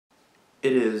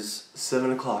It is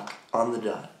 7 o'clock on the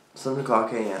dot. 7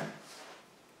 o'clock a.m.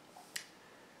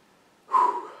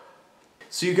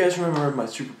 So you guys remember my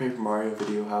Super Paper Mario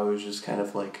video, how I was just kind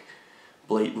of like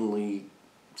blatantly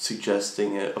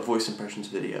suggesting a voice impressions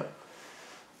video?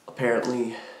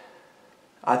 Apparently,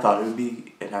 I thought it would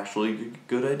be an actually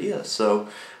good idea. So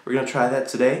we're going to try that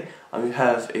today. I'm going to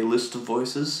have a list of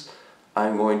voices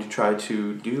I'm going to try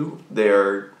to do.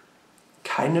 They're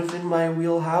kind of in my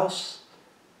wheelhouse.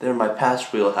 They're in my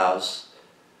past wheelhouse.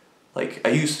 Like,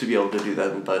 I used to be able to do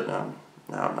them, but now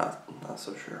I'm not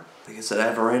so sure. Like I said, I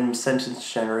have a random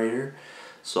sentence generator,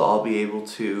 so I'll be able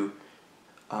to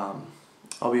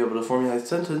formulate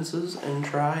sentences and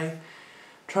try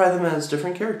them as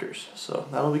different characters. So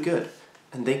that'll be good.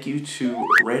 And thank you to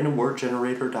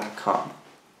randomwordgenerator.com.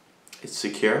 It's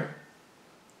secure,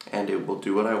 and it will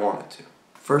do what I want it to.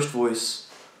 First voice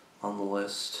on the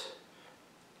list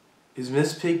is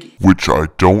Miss Piggy. Which I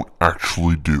don't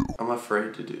actually do. I'm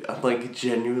afraid to do. I'm like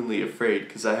genuinely afraid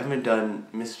because I haven't done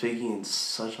Miss Piggy in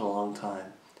such a long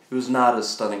time. It was not a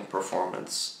stunning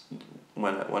performance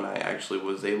when I actually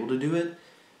was able to do it,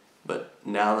 but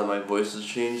now that my voice has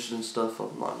changed and stuff,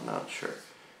 I'm not sure.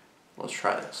 Let's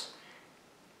try this.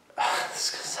 This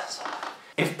is gonna sound so bad.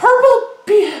 If purple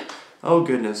be... Oh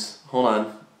goodness, hold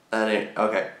on. That ain't...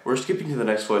 Okay, we're skipping to the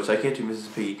next voice. I can't do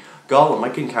Mrs. Piggy. Gollum, I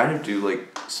can kind of do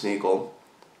like Sneakle.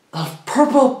 Of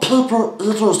purple people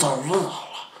eaters are real.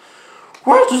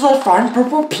 Where do I find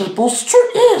purple people to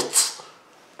eat?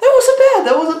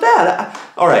 That wasn't bad.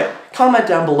 Alright, comment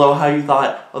down below how you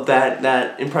thought of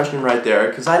that impression right there,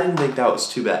 because I didn't think that was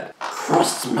too bad.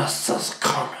 Christmas is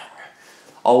coming.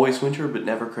 Always winter, but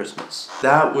never Christmas.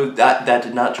 That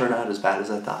did not turn out as bad as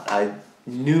I thought. I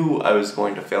knew I was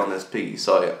going to fail Miss Piggy,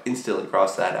 so I instantly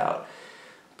crossed that out.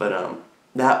 But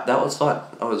that was fun.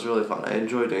 That was really fun. I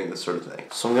enjoy doing this sort of thing.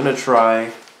 So I'm gonna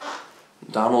try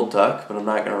Donald Duck, but I'm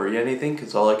not gonna read anything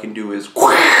because all I can do is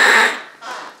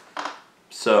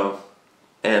so,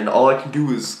 and all I can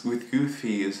do is with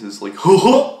Goofy is like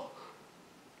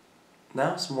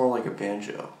now it's more like a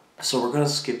banjo. So we're gonna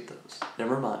skip those.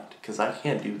 Never mind, because I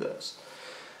can't do those.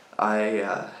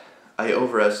 I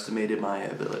overestimated my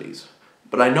abilities.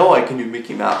 But I know I can do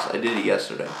Mickey Mouse. I did it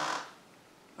yesterday.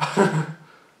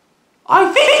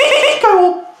 I think I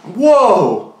will...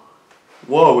 Whoa!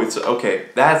 Whoa, it's... Okay,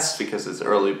 that's because it's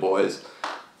early, boys.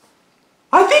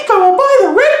 I think I will buy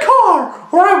the red car,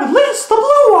 or I would lease the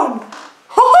blue one.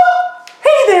 Ha-ha!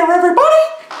 Hey there, everybody!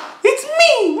 It's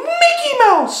me, Mickey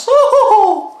Mouse!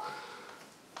 Oh,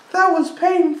 that was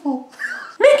painful.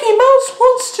 Mickey Mouse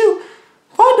wants to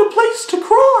find a place to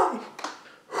cry.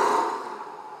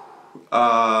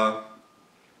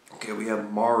 Okay, we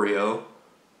have Mario,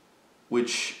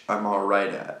 which I'm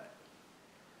alright at.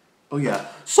 Oh yeah.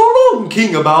 So long,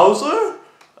 King Bowser.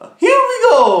 Here we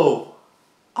go.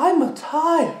 I'm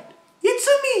tired. It's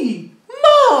me,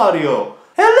 Mario.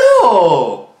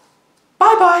 Hello.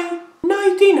 Bye-bye.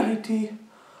 Nighty-nighty.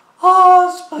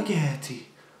 Spaghetti.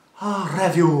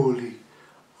 Ravioli.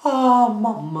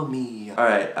 Mamma mia.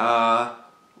 Alright,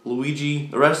 Luigi.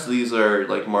 The rest of these are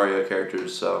like Mario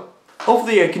characters, so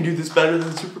hopefully I can do this better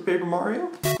than Super Paper Mario.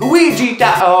 Luigi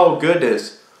time! Oh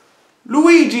goodness.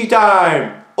 Luigi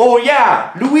time! Oh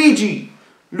yeah! Luigi!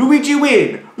 Luigi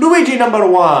win! Luigi number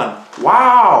 1!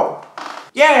 Wow!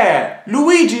 Yeah!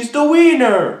 Luigi's the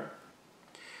winner!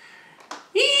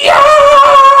 Yeah!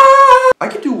 I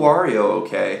can do Wario,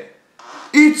 okay.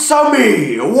 It's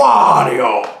me,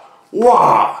 Wario!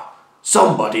 Wah!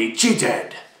 Somebody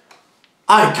cheated!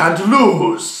 I can't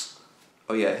lose!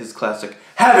 Oh yeah, his classic,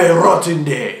 have a rotten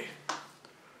day!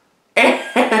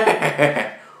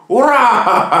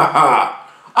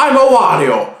 I'm a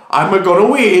Wario! I'm gonna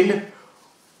win!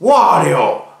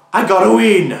 Wario! I gotta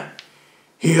win!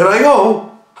 Here I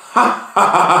go!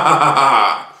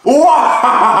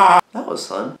 That was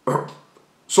fun.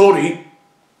 Sorry.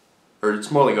 Or it's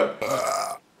more like a...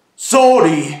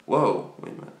 Sorry! Whoa,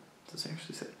 wait a minute. What does it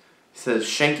actually say? It says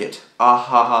shank it. Ah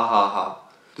ha ha ha ha.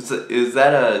 Is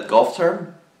that a golf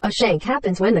term? A shank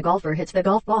happens when the golfer hits the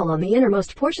golf ball on the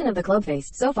innermost portion of the club face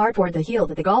so far toward the heel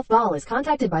that the golf ball is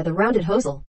contacted by the rounded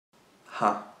hosel.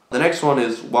 Huh. The next one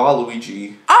is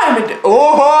Waluigi. I'm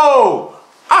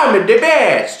the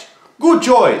best! Good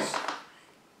choice!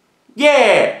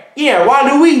 Yeah,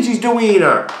 Waluigi's the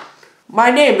winner!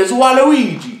 My name is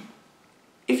Waluigi!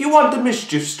 If you want the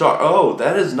mischief star... Oh,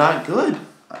 that is not good.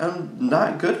 I'm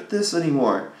not good at this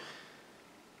anymore.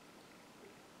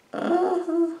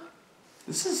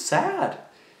 This is sad.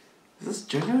 This is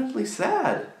genuinely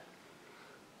sad.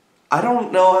 I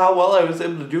don't know how well I was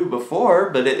able to do it before,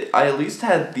 but I at least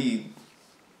had the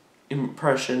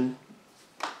impression.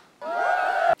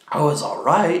 I was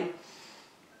alright.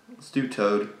 Let's do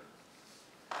Toad.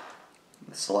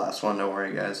 That's the last one, don't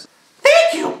worry, guys.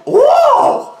 Thank you!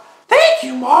 Whoa! Thank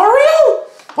you, Mario!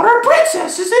 But our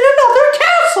princess is in another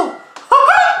castle!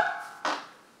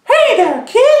 Hey there,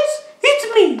 kids!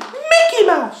 It's me, Mickey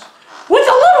Mouse, with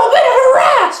a little bit of a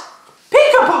rasp!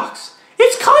 Pick a box!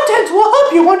 Its contents will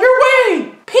help you on your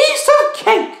way! Piece of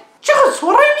cake! Just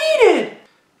what I needed!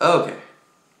 Okay.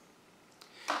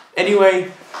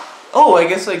 Anyway, oh, I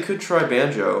guess I could try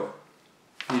banjo.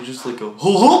 You just like go,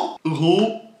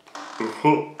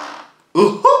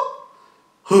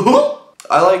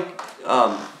 I like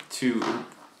to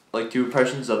do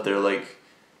impressions of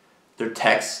their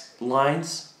text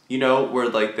lines, you know, where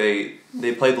like they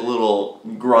play the little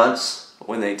grunts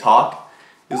when they talk.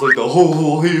 It's like the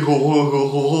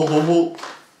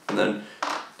and then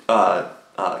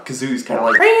Kazooie's kind of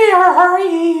like,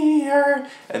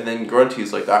 and then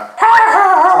Grunty's like that,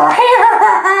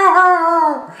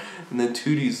 and then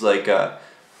Tootie's like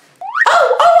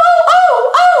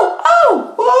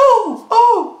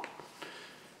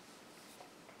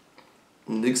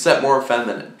except more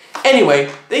feminine. Anyway,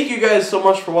 thank you guys so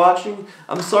much for watching.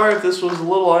 I'm sorry if this was a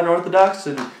little unorthodox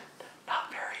and not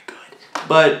very good,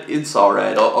 but it's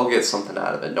alright. I'll get something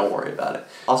out of it. Don't worry about it.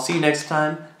 I'll see you next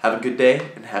time. Have a good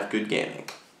day and have good gaming.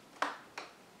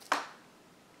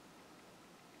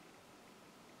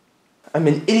 I'm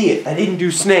an idiot. I didn't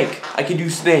do Snake. I can do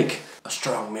Snake. A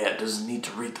strong man doesn't need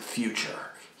to read the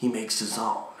future. He makes his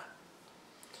own.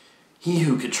 He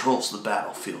who controls the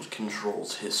battlefield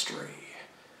controls history.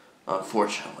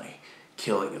 Unfortunately,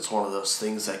 killing is one of those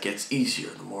things that gets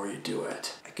easier the more you do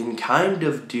it. I can kind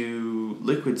of do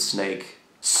Liquid Snake.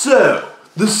 So,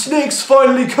 the snake's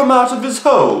finally come out of his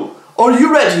hole. Are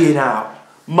you ready now,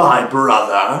 my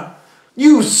brother?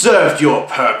 You served your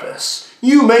purpose.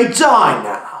 You may die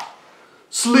now.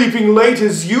 Sleeping late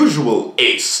as usual,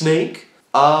 Snake?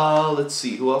 Let's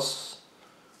see, who else?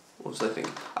 What was I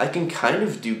thinking? I can kind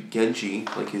of do Genji,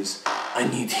 like his, I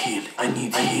need healing, I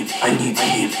need healing, I need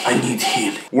healing, I need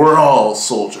healing. We're all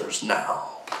soldiers now.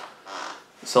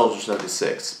 Soldier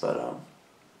 76, but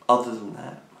other than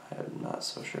that, I'm not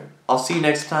so sure. I'll see you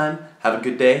next time. Have a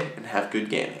good day, and have good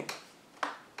gaming.